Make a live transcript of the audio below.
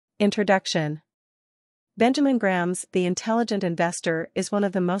Introduction. Benjamin Graham's The Intelligent Investor is one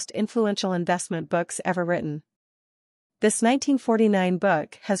of the most influential investment books ever written. This 1949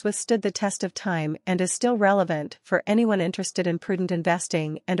 book has withstood the test of time and is still relevant for anyone interested in prudent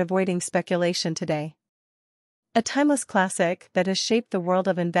investing and avoiding speculation today. A timeless classic that has shaped the world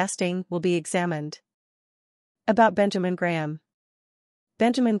of investing will be examined. About Benjamin Graham.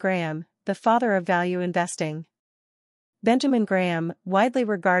 Benjamin Graham, the father of value investing. Benjamin Graham, widely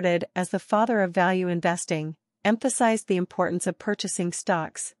regarded as the father of value investing, emphasized the importance of purchasing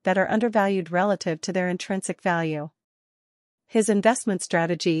stocks that are undervalued relative to their intrinsic value. His investment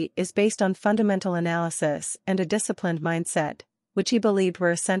strategy is based on fundamental analysis and a disciplined mindset, which he believed were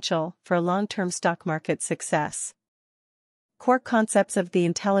essential for long-term stock market success. Core concepts of The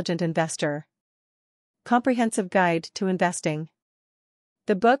Intelligent Investor. Comprehensive Guide to Investing.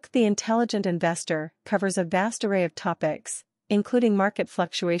 The book The Intelligent Investor covers a vast array of topics, including market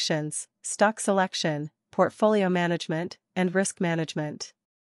fluctuations, stock selection, portfolio management, and risk management.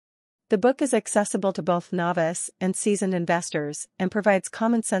 The book is accessible to both novice and seasoned investors and provides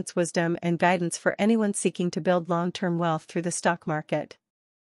common-sense wisdom and guidance for anyone seeking to build long-term wealth through the stock market.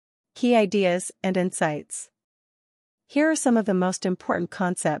 Key ideas and insights. Here are some of the most important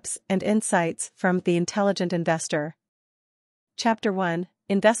concepts and insights from The Intelligent Investor. Chapter 1: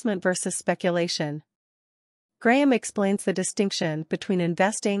 Investment versus Speculation. Graham explains the distinction between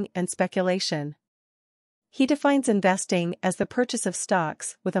investing and speculation. He defines investing as the purchase of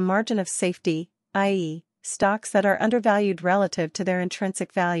stocks with a margin of safety, i.e., stocks that are undervalued relative to their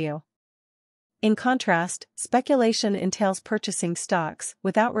intrinsic value. In contrast, speculation entails purchasing stocks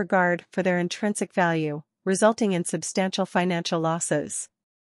without regard for their intrinsic value, resulting in substantial financial losses.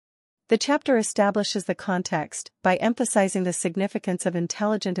 The chapter establishes the context by emphasizing the significance of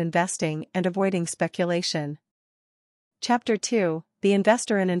intelligent investing and avoiding speculation. Chapter 2: The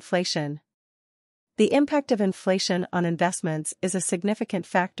Investor in Inflation. The impact of inflation on investments is a significant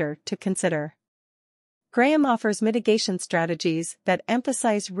factor to consider. Graham offers mitigation strategies that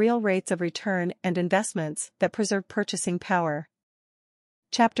emphasize real rates of return and investments that preserve purchasing power.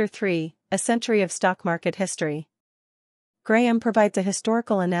 Chapter 3: A Century of Stock Market History. Graham provides a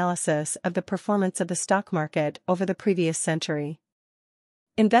historical analysis of the performance of the stock market over the previous century.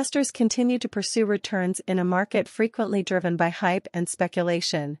 Investors continue to pursue returns in a market frequently driven by hype and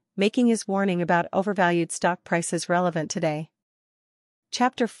speculation, making his warning about overvalued stock prices relevant today.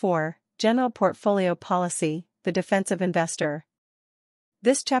 Chapter 4: General Portfolio Policy, the Defensive Investor.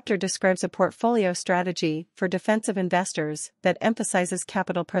 This chapter describes a portfolio strategy for defensive investors that emphasizes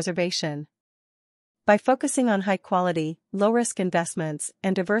capital preservation. By focusing on high-quality, low-risk investments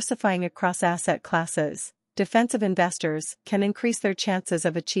and diversifying across asset classes, defensive investors can increase their chances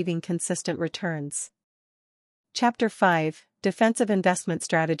of achieving consistent returns. Chapter 5: Defensive Investment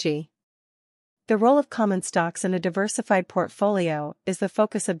Strategy. The role of common stocks in a diversified portfolio is the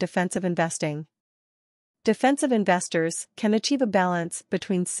focus of defensive investing. Defensive investors can achieve a balance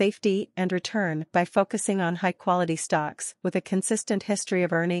between safety and return by focusing on high-quality stocks with a consistent history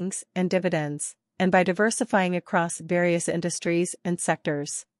of earnings and dividends, and by diversifying across various industries and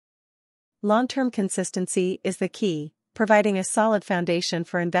sectors. Long-term consistency is the key, providing a solid foundation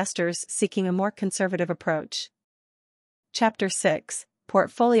for investors seeking a more conservative approach. Chapter 6: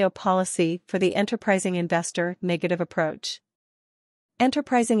 Portfolio Policy for the Enterprising Investor, Negative Approach.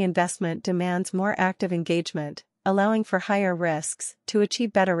 Enterprising investment demands more active engagement, allowing for higher risks to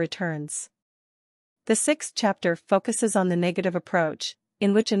achieve better returns. The sixth chapter focuses on the negative approach,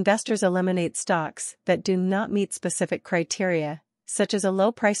 in which investors eliminate stocks that do not meet specific criteria, such as a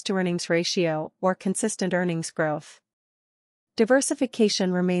low price-to-earnings ratio or consistent earnings growth.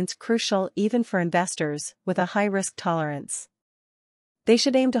 Diversification remains crucial even for investors with a high risk tolerance. They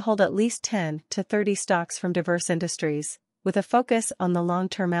should aim to hold at least 10 to 30 stocks from diverse industries, with a focus on the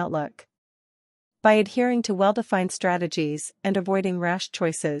long-term outlook. By adhering to well-defined strategies and avoiding rash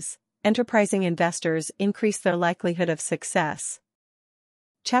choices, enterprising investors increase their likelihood of success.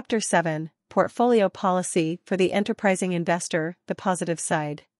 Chapter 7: Portfolio Policy for the Enterprising Investor, the Positive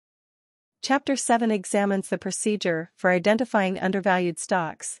Side. Chapter 7 examines the procedure for identifying undervalued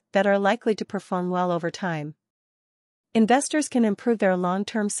stocks that are likely to perform well over time. Investors can improve their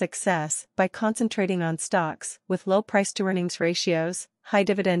long-term success by concentrating on stocks with low price-to-earnings ratios, high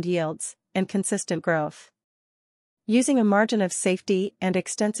dividend yields, and consistent growth. Using a margin of safety and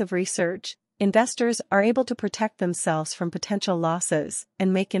extensive research, investors are able to protect themselves from potential losses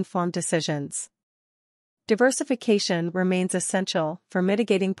and make informed decisions. Diversification remains essential for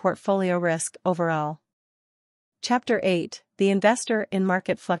mitigating portfolio risk overall. Chapter 8: The Investor in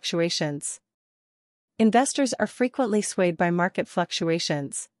Market Fluctuations. Investors are frequently swayed by market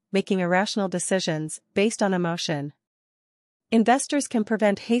fluctuations, making irrational decisions based on emotion. Investors can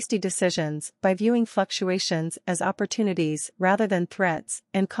prevent hasty decisions by viewing fluctuations as opportunities rather than threats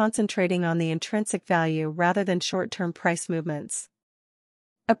and concentrating on the intrinsic value rather than short-term price movements.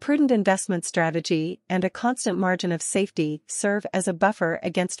 A prudent investment strategy and a constant margin of safety serve as a buffer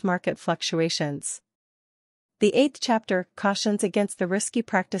against market fluctuations. The 8th chapter cautions against the risky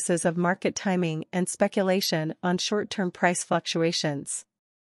practices of market timing and speculation on short-term price fluctuations.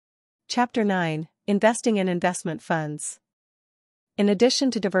 Chapter 9, Investing in Investment Funds. In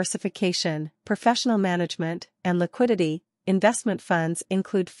addition to diversification, professional management, and liquidity, investment funds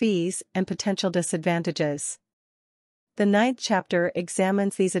include fees and potential disadvantages. The 9th chapter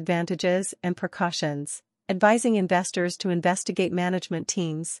examines these advantages and precautions, advising investors to investigate management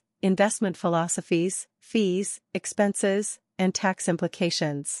teams, investment philosophies, fees, expenses, and tax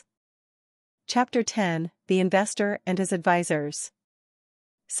implications. Chapter 10, The Investor and His Advisors.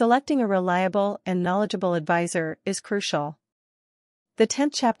 Selecting a reliable and knowledgeable advisor is crucial. The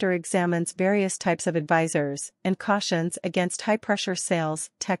 10th chapter examines various types of advisors and cautions against high-pressure sales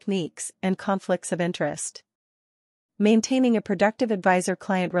techniques and conflicts of interest. Maintaining a productive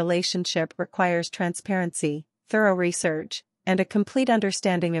advisor-client relationship requires transparency, thorough research, and a complete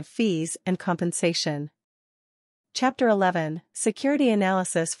understanding of fees and compensation. Chapter 11, Security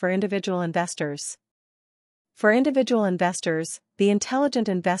Analysis for Individual Investors. For individual investors, The Intelligent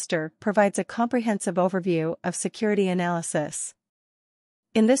Investor provides a comprehensive overview of security analysis.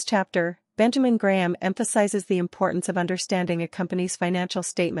 In this chapter, Benjamin Graham emphasizes the importance of understanding a company's financial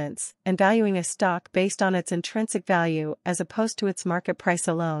statements and valuing a stock based on its intrinsic value as opposed to its market price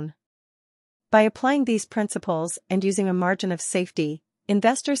alone. By applying these principles and using a margin of safety,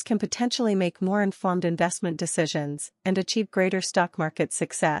 investors can potentially make more informed investment decisions and achieve greater stock market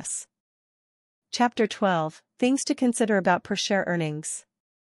success. Chapter 12, Things to Consider about Per-Share Earnings.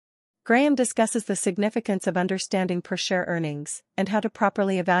 Graham discusses the significance of understanding per-share earnings and how to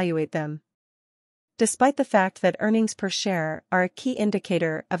properly evaluate them. Despite the fact that earnings per share are a key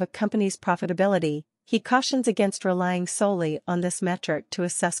indicator of a company's profitability, he cautions against relying solely on this metric to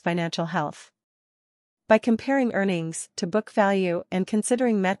assess financial health. By comparing earnings to book value and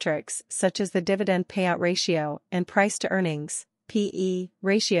considering metrics such as the dividend payout ratio and price-to-earnings (PE)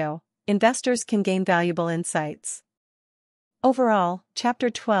 ratio, investors can gain valuable insights. Overall,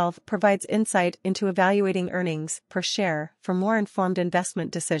 Chapter 12 provides insight into evaluating earnings per share for more informed investment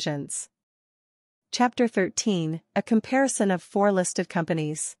decisions. Chapter 13, A Comparison of 4 listed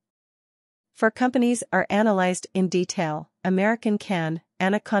companies. 4 companies are analyzed in detail: American Can,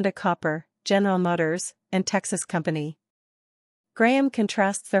 Anaconda Copper, General Motors, and Texas Company. Graham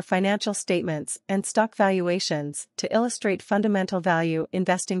contrasts their financial statements and stock valuations to illustrate fundamental value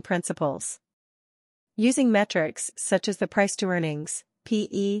investing principles. Using metrics such as the price-to-earnings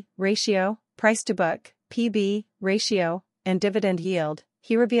 (PE) ratio, price-to-book (PB) ratio, and dividend yield,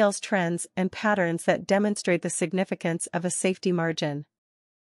 he reveals trends and patterns that demonstrate the significance of a safety margin.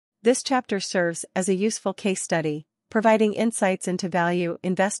 This chapter serves as a useful case study, providing insights into value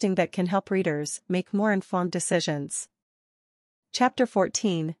investing that can help readers make more informed decisions. Chapter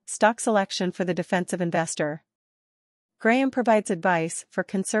 14, Stock Selection for the Defensive Investor. Graham provides advice for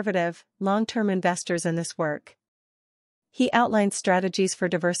conservative, long-term investors in this work. He outlines strategies for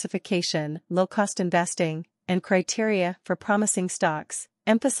diversification, low-cost investing, and criteria for promising stocks,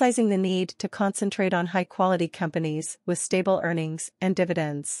 emphasizing the need to concentrate on high-quality companies with stable earnings and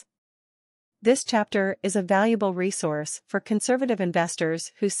dividends. This chapter is a valuable resource for conservative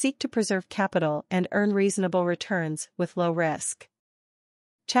investors who seek to preserve capital and earn reasonable returns with low risk.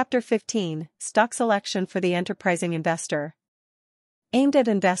 Chapter 15, Stock Selection for the Enterprising Investor. Aimed at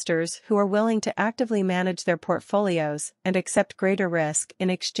investors who are willing to actively manage their portfolios and accept greater risk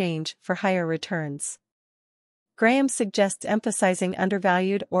in exchange for higher returns. Graham suggests emphasizing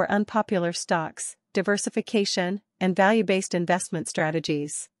undervalued or unpopular stocks, diversification, and value-based investment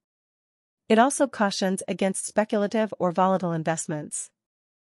strategies. It also cautions against speculative or volatile investments.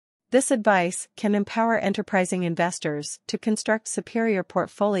 This advice can empower enterprising investors to construct superior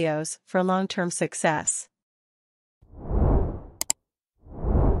portfolios for long-term success.